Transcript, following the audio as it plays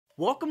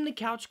Welcome to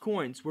Couch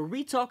Coins, where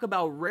we talk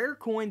about rare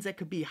coins that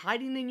could be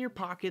hiding in your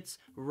pockets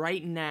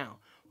right now.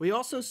 We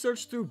also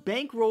search through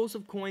bank rolls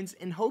of coins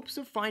in hopes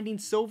of finding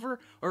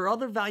silver or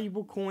other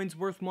valuable coins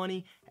worth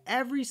money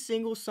every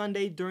single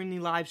Sunday during the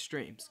live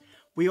streams.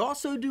 We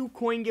also do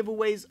coin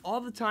giveaways all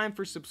the time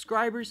for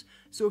subscribers,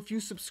 so if you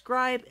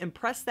subscribe and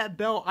press that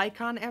bell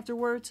icon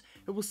afterwards,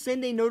 it will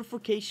send a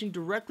notification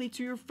directly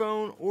to your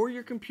phone or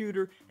your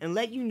computer and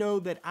let you know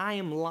that I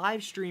am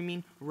live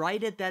streaming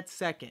right at that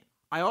second.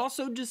 I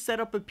also just set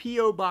up a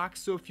P.O.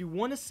 box, so if you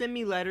want to send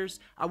me letters,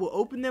 I will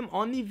open them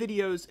on the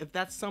videos. If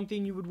that's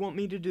something you would want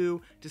me to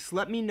do, just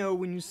let me know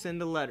when you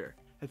send a letter.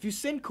 If you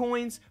send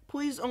coins,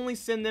 please only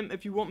send them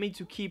if you want me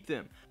to keep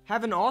them.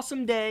 Have an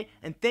awesome day,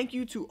 and thank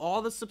you to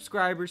all the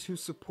subscribers who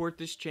support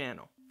this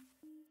channel.